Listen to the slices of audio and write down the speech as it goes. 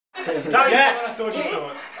Don't yes. I thought you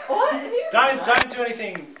thought. What? Don't do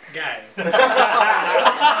anything gay. I'm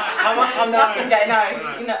nothing gay. No,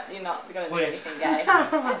 you're not going to do anything gay.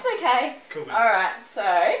 It's okay. Cool. Alright, so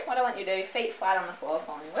what I want you to do, feet flat on the floor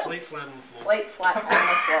for me. Feet flat on the floor. Feet flat on the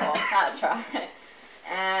floor. That's right.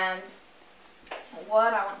 And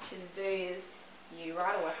what I want you to do is you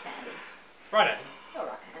right or left-handed. Right-handed. You're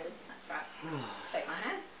right-handed. That's right. Shake my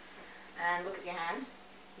hand and look at your hand.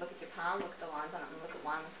 Look at your palm. Look at the lines on it and look at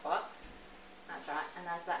one spot. That's right, and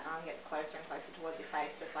as that arm gets closer and closer towards your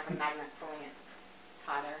face, just like a magnet pulling it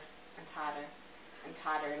tighter and tighter and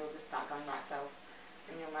tighter, it'll just start going by itself.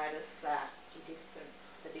 And you'll notice that the distance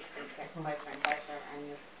gets closer and closer and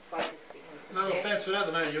your focus begins to shift. No offense, but at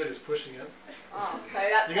the moment you're just pushing it. Oh, so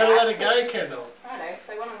that's you got to let it go, Kendall. Righto,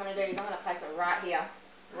 so what I'm going to do is I'm going to place it right here.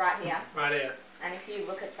 Right here. Right here. And if you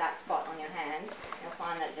look at that spot on your hand, you'll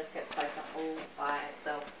find that it just gets closer all by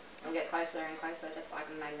itself. It'll get closer and closer, just like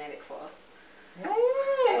a magnetic force.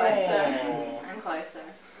 Closer and closer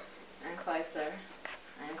and closer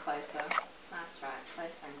and closer. That's right,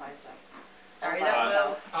 closer and closer. Sorry,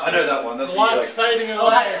 I know that one. That's the light's fading away.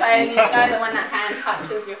 Light's fading. You know that when that hand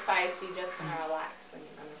touches your face, you're just going to relax and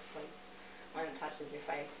you're going to sleep. When it touches your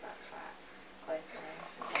face, that's right. Closer and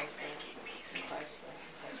closer and closer and closer.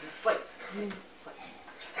 Sleep. Sleep.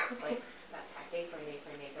 That's right. Sleep. That's right. Deeper and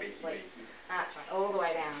deeper and deeper. Sleep. That's right, all the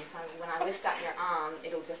way down. So when I lift up your arm,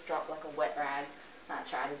 it'll just drop like a wet rag.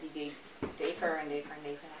 That's right, as you go deeper and deeper and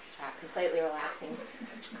deeper. That's right, completely relaxing.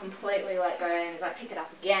 Completely let go, and as I pick it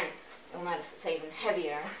up again, you'll notice it's even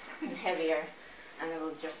heavier and heavier, and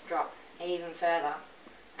it'll just drop even further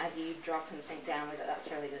as you drop and sink down with it. That's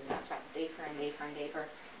really good. That's right, deeper and deeper and deeper.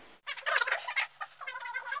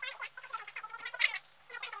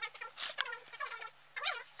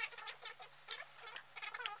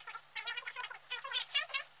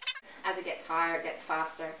 As it gets higher, it gets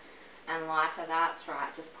faster and lighter. That's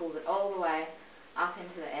right, just pulls it all the way up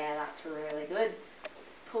into the air. That's really good.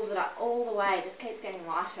 Pulls it up all the way, just keeps getting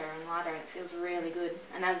lighter and lighter, and it feels really good.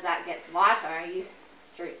 And as that gets lighter, you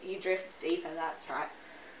drift deeper. That's right.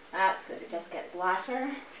 That's good. It just gets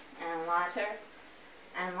lighter and lighter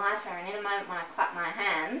and lighter. And in a moment when I clap my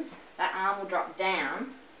hands, that arm will drop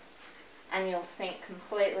down and you'll sink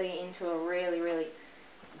completely into a really, really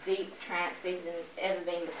deep trance, deeper than you've ever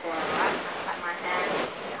been before. Right? When I clap my hands,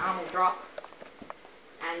 your arm will drop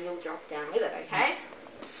and you'll drop down with it, okay?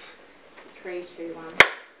 3, 2, 1.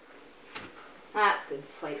 That's good.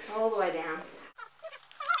 Sleep all the way down.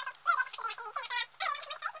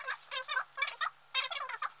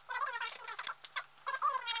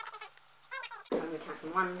 So I'm going to count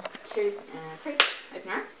from 1, 2, and 3. Open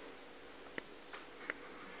your eyes.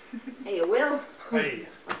 Hey, you Will. Hey.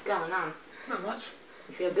 What's going on? Not much.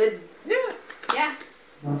 You feel good? Yeah. Yeah?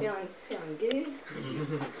 Feeling good?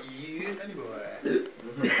 You, anyway.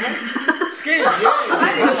 Excuse you.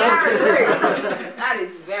 That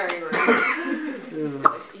is very rude.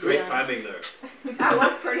 Great timing there. That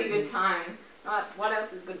was pretty good timing. What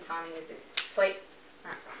else is good timing is it? Sleep.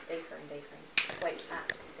 That's right. Deeper and deeper. Sleep. That's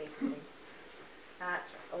right. Deeper and deeper.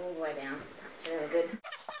 That's right. All the way down. That's really good.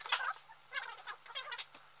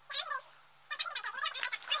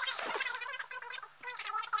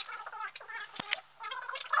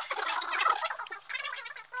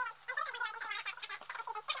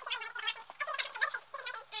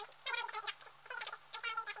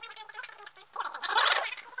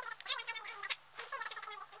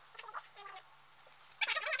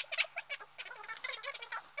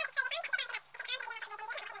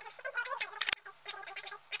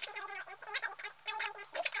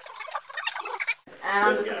 And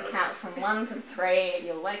I'm just going to count from 1 to 3.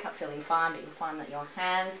 You'll wake up feeling fine, but you'll find that your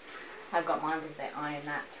hands have got minds of their own.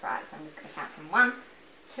 That's right. So I'm just going to count from 1,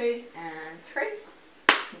 2, and 3. You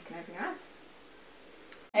can open your eyes.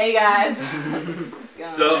 Hey guys.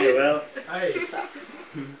 What's going on? Well. Hey. What's up?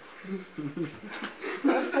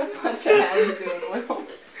 What's your hands doing well?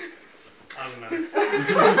 I don't know.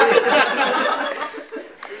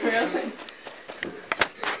 Really?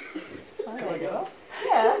 Can I get up?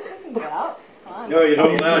 Yeah, I can get up. Fine. No, you're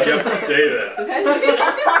not allowed. You have to stay there.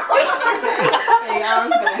 Hey,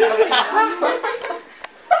 arms gonna help you out.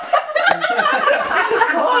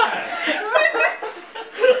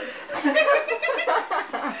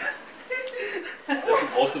 That's an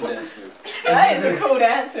awesome dance move. That is a cool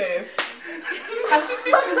dance move.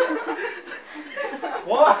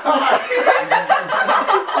 What?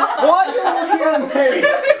 Why are you looking at me?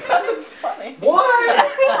 Because it's funny. Why?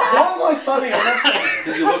 Why am I funny? I'm not funny.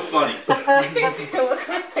 Because you look funny. You look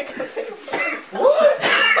like a bit. What?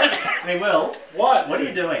 Hey Will, what are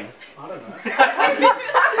you doing? I don't know.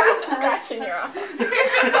 Scratching your arm.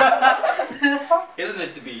 It doesn't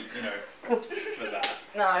have to be, you know, for that.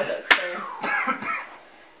 No, that's true.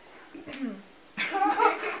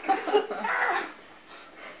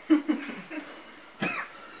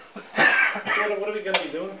 So what are we going to be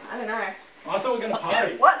doing? I don't know. I thought we were going to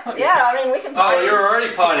party. What? Yeah, I mean, we can party. Oh, you're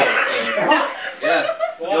already partying. Yeah.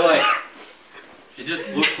 You're like, you just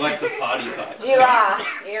look like the party type. You are.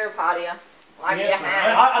 You're a partier. Like Yes, your sir.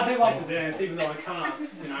 hands. I do like to dance, even though I can't.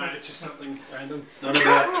 You know, it's just something random. It's not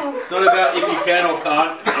about if you can or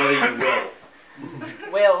can't, it's whether you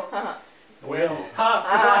will. Will. Will.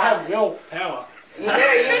 Because I have will power. You do.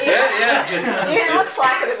 Yeah. You look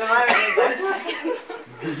like it at the moment.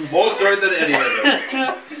 It's more so than any of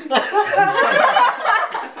them.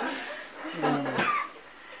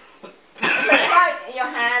 Like your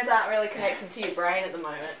hands aren't really connecting to your brain at the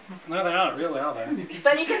moment. No, they aren't really, are they?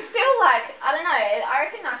 But you can still, like, I don't know, I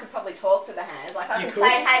reckon I could probably talk to the hands. Like, I You could could?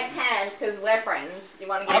 say, hey, hands, because we're friends. You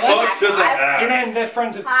want to give me a Talk high to the five? You hand. mean they're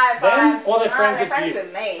friends with High them, five. or they're friends they're with friends you?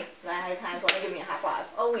 with me. Those hands want to give me a high five.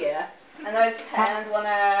 Oh, yeah. And those hands want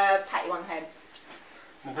to pat you on the head.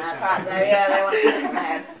 Well, this That's one. right. They want to pat you on the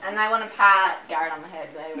head. And they want to pat Garrett on the head.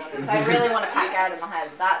 They really want to pat Garrett on the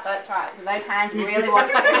head. That's right. Those hands really want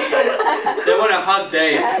to. They want to hug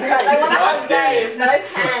Dave. That's right. They want to hug Dave. Those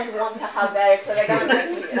hands want to hug Dave, so they're going to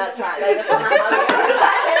make you. That's right. They just want to hug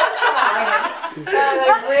you. No,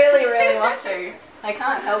 they really, really want to. They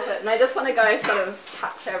can't help it. And they just want to go sort of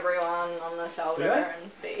touch everyone on the shoulder. Do they?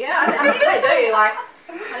 And be, yeah, I think they do. Like,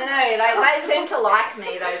 I don't know. They seem to like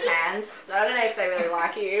me, those hands. I don't know if they really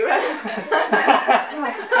like you. I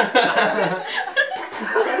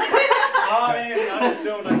mean, I just do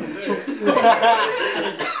what I can do.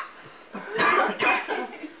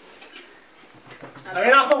 I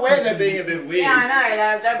mean, I'm aware they're being a bit weird. Yeah, I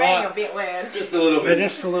know. They're being a bit weird. Just a little They're bit.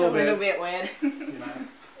 just a little bit. bit weird. You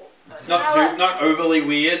know, Not overly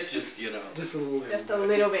weird, just, you know. just a little bit. Just a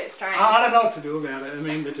little bit strange. I don't know what to do about it. I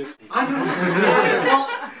mean, but just. I don't know.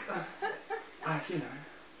 You know.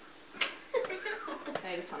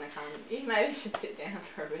 They just want to come. You maybe should sit down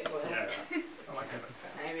for a bit. Will. Yeah. I like having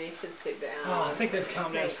fun. Maybe you should sit down. Oh, I think they've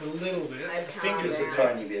calmed down just a little bit. They've The fingers calmed are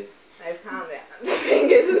down. Tiny bit. They've calmed down. The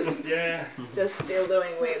fingers is Yeah. just still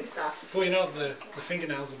doing weird stuff. Before you know it, the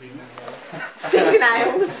fingernails will be involved.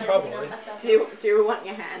 Fingernails. Probably. Do you want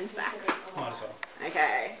your hands back? Might as well.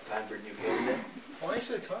 Okay. Time for a new game. Why are you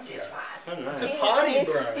so tired? I don't know. It's a party,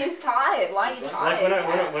 bro. He's tired. Why are you tired?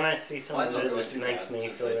 Like when I see someone do it, it makes me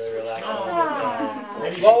feel really relaxed. Ah.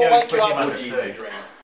 Maybe you Well, should go wake put you him up under with too. Jesus drink.